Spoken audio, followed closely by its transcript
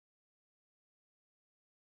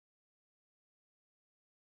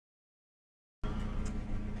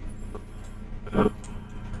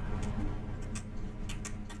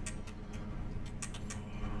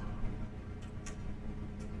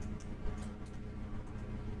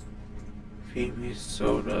feed me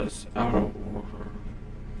sodas out of order.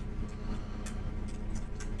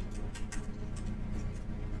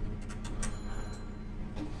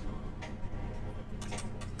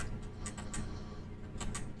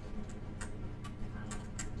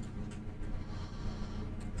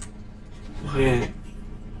 Wait.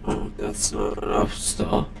 Oh, that's not enough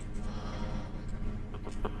still.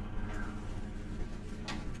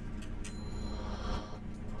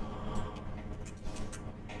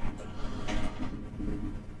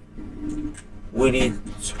 We need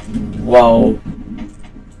 12.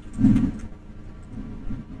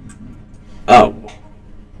 Oh.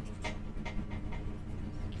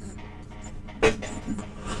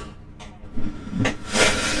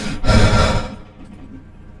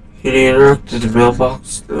 Can you interact with the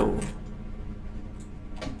mailbox? No.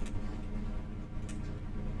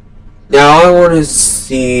 Now I want to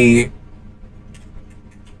see.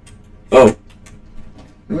 Oh.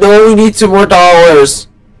 No, we need some more dollars.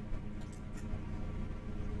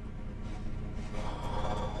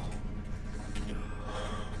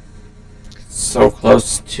 So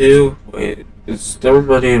close to. Wait, is there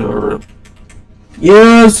money in our room?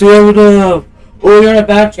 Yes, we have enough. Oh, we got a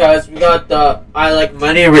batch, guys. We got the I Like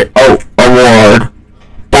Money award.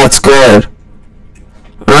 That's good.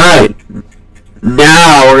 Alright.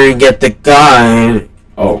 Now we're gonna get the gun.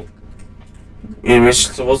 Oh. Anyway,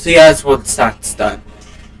 so we'll see you guys once that's done.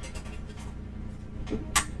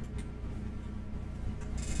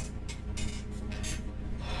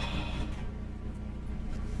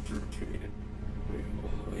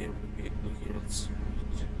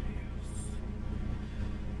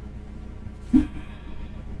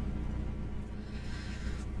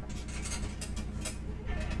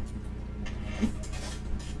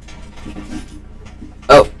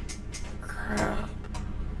 Oh, crap.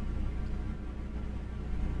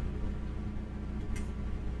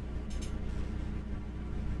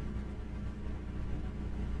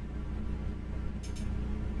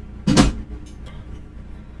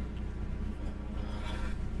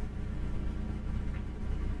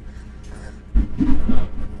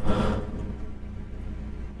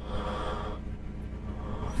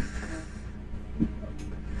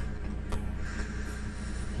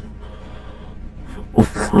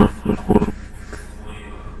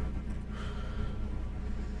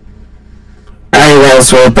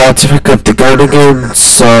 Guys, we're about to pick up the gun again,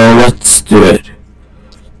 so let's do it.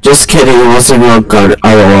 Just kidding, it wasn't a real gun,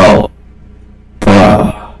 LOL.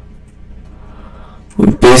 Bruh. We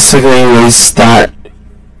basically waste that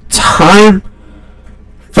time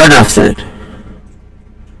for nothing.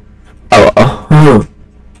 Oh.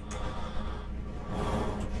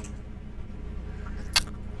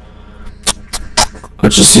 I'll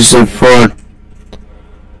just use it for.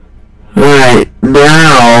 Alright,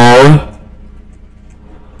 now.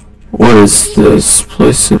 What is this?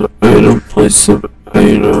 Place an item, place an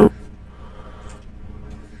item.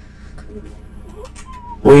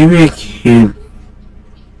 What do you mean I can't?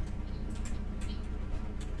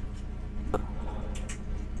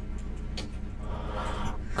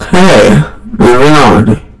 Okay, moving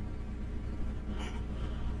on.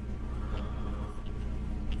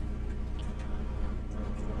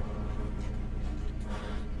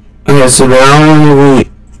 Okay, so now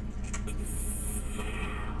we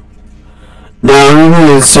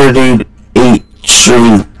inserting 8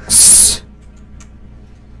 drinks.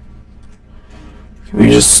 Can we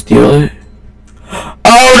just steal it?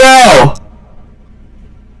 Oh no!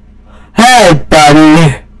 Hey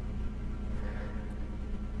buddy!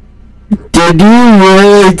 Did you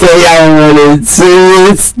really think I wanted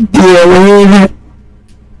to stealing?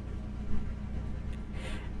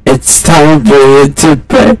 It's time for you to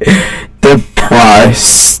pay the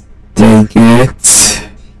price, dang it.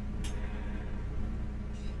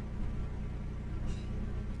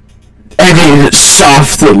 I need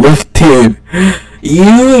soft lifting.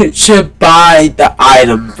 You should buy the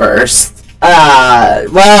item first.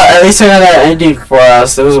 Well, at least I got that ending for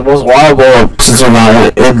us. It was the most viable since we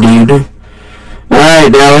got an ending.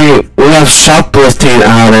 Alright, now we have shoplifting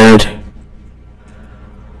added.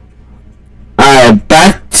 Alright,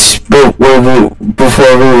 back to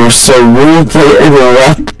before we were so rudely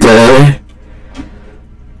interrupted.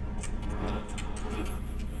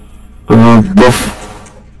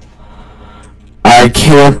 I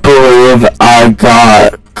can't believe I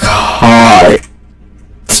got caught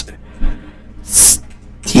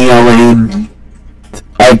stealing.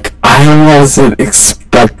 Like, I wasn't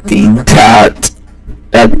expecting that.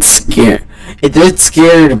 That scared. It did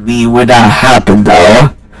scare me when that happened,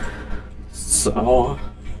 though. So,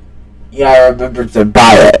 yeah, remember to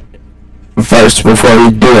buy it first before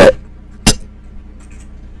you do it.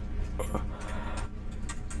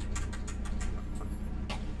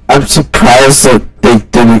 surprised that they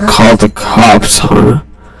didn't call the cops on her.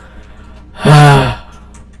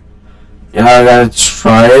 Now I gotta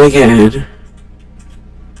try it again.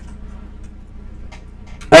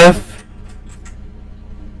 F.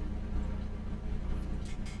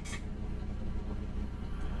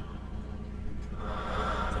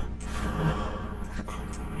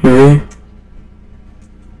 Okay.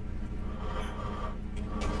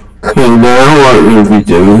 Okay, now what we'll be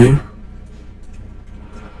doing.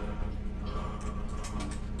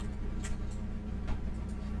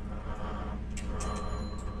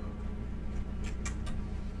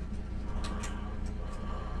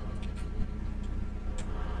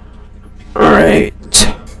 Alright.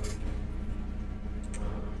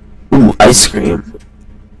 Ooh, ice cream.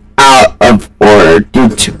 Out of order due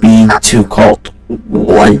to being too cold.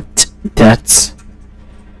 What? That's...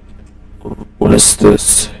 What is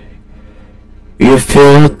this? You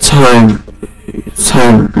feel time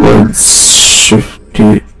once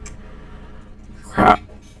shifted. Crap.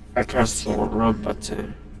 I pressed the wrong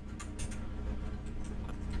button.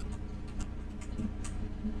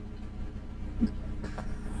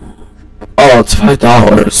 Oh, it's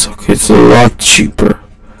 $5. Okay, it's a lot cheaper.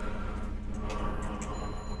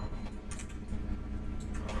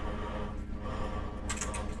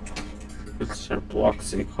 It's a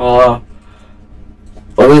Bloxy Cola.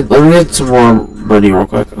 Let me get some more money real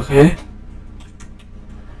quick, okay?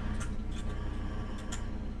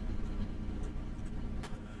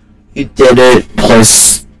 You did it,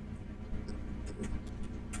 plus...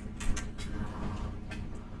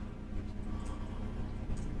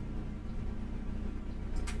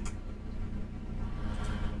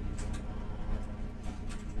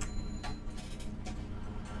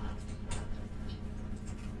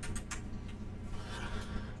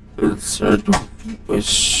 Insert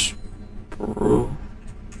wish brew.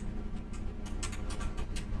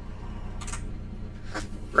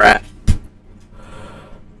 Rat.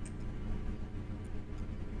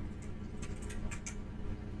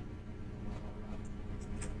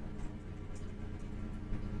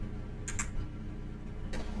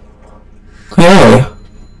 Okay.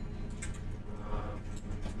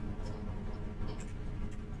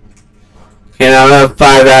 Okay, now I have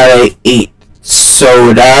 5 out of 8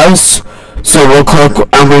 sodas. So real quick,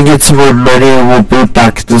 I'm gonna get some more money and we'll be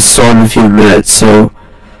back at the store in a few minutes. So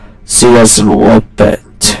see you guys in a little bit.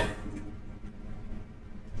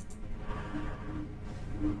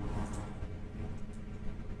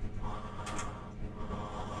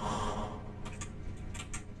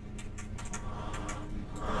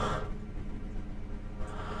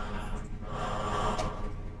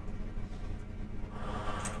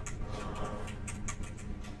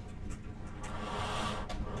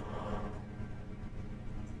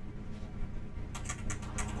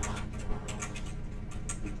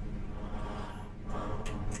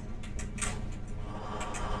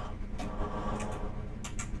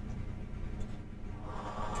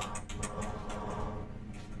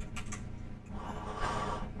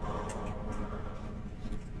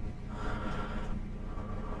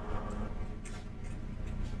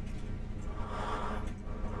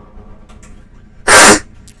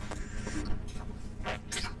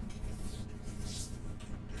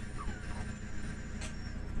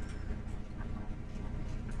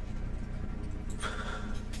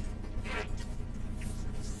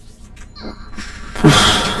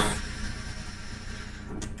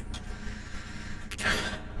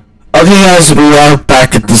 Okay guys, we are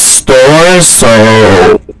back at the store,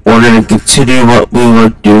 so we're gonna continue what we were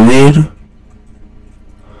doing.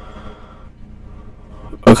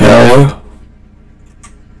 Okay.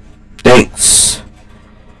 Thanks.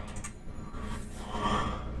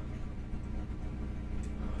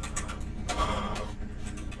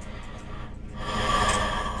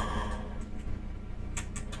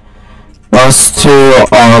 Lost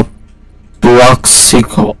to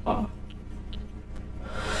Bloxico.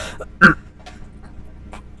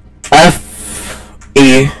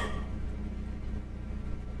 F-E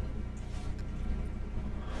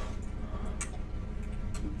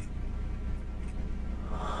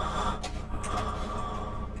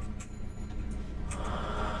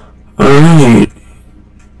Alright.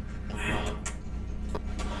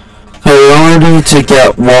 Okay, we only need to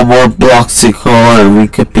get one more Bloxico and we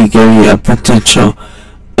could be getting a potential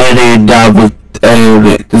and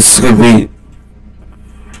this is gonna be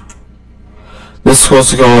this supposed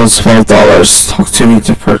to go is $12. Talk to me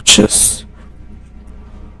to purchase.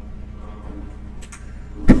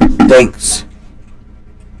 Thanks.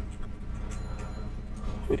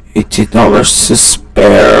 $18 to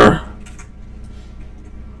spare.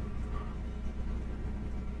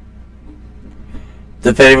 The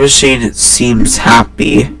The vending machine seems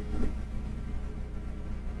happy.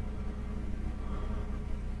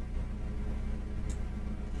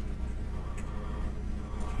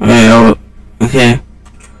 Okay.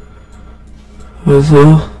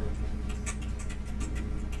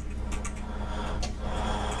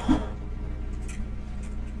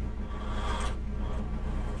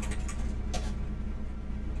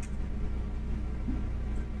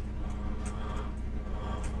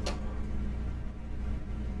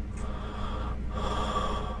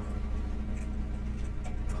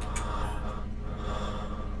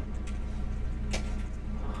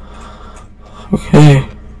 Okay.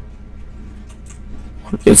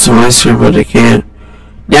 Get some ice cream, but I can't.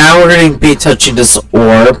 Now we're going to be touching this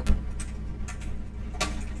orb.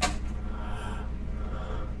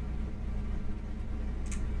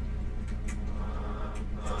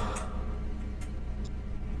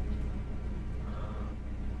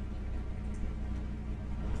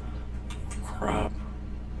 Crap.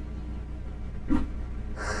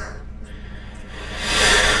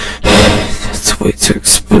 That's way too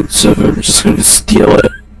expensive. I'm just going to steal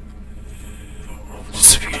it.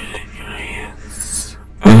 Just get it in your hands.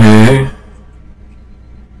 Okay.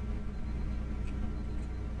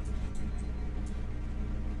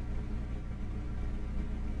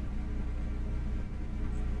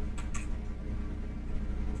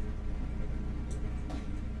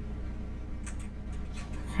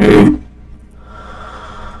 Okay.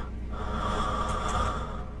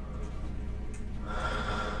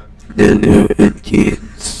 The new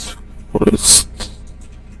Indians. What is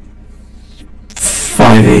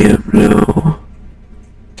 5 AM now?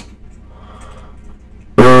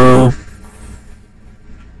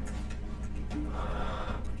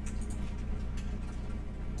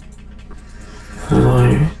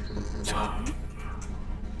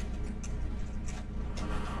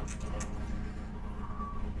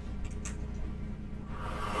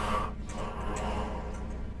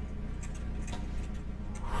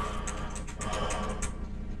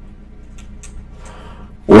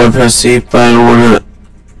 One per seat, but I don't wanna.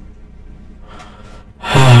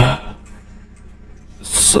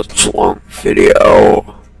 Such a long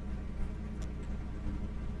video.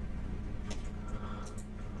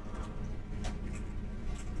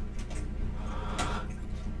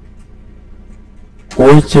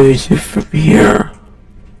 What do we do from here?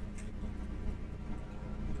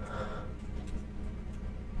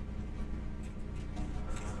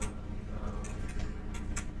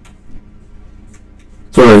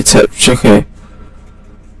 Story tips, okay.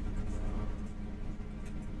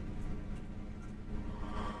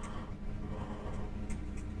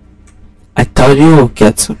 I thought you would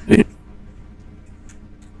get something.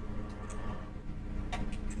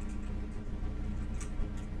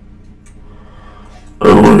 I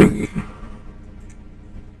don't want to.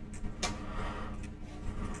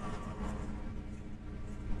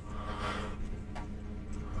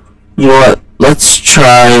 You know what? Let's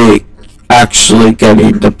try actually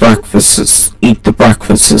getting the breakfast. Eat the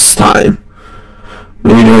breakfast this time.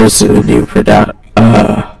 Maybe there's a new product.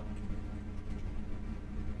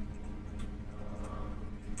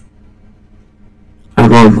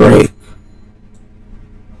 I'm on break.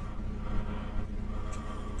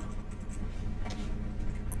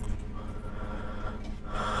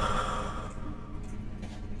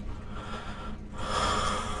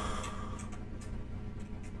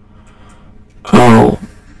 Oh,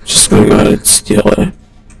 just gonna go ahead and steal it.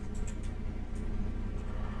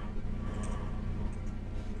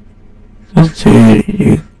 That's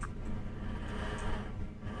it.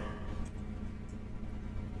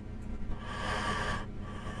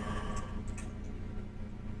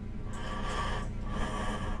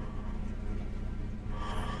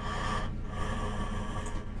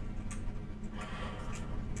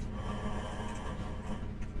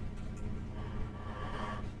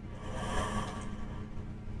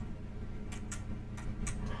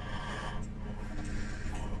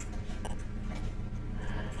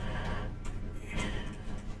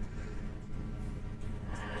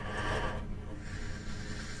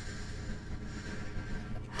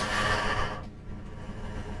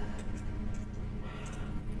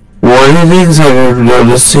 One of the things I've been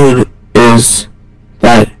noticing is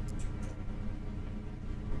that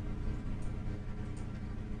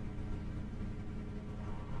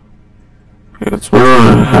that's what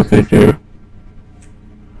happened here.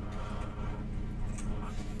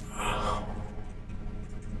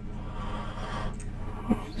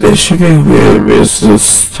 There should be a weird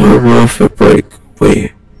business time off a break.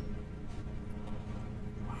 Wait.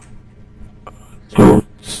 Don't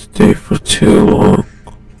stay for too long.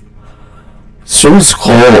 It's almost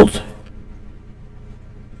cold.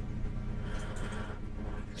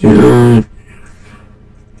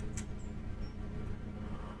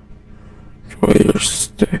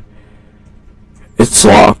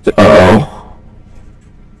 Uh-oh.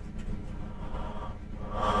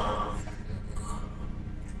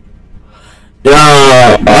 No,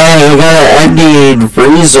 I got an ending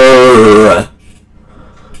freezer.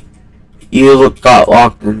 You got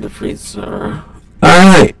locked in the freezer.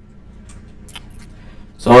 Alright.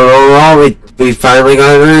 So overall, we finally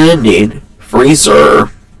got an ending.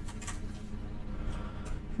 Freezer.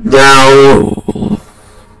 Now,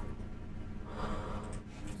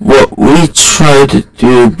 what we tried to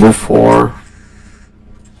do before.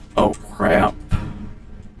 Oh crap.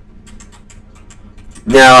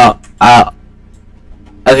 Now,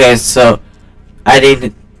 okay, so okay,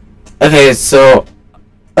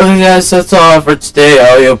 guys, that's all for today.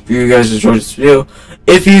 I hope you guys enjoyed this video.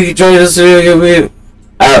 If you enjoyed this video, give me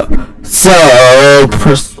so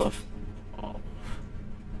press left.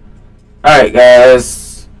 Alright,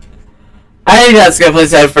 guys, I think that's gonna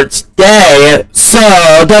place that for today. So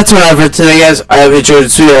that's what I have for today, guys. I hope you enjoyed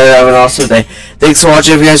this video and have an awesome day. Thanks for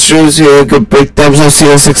watching. If you guys enjoyed this video, good big thumbs up. See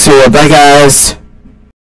you next video. Bye, guys.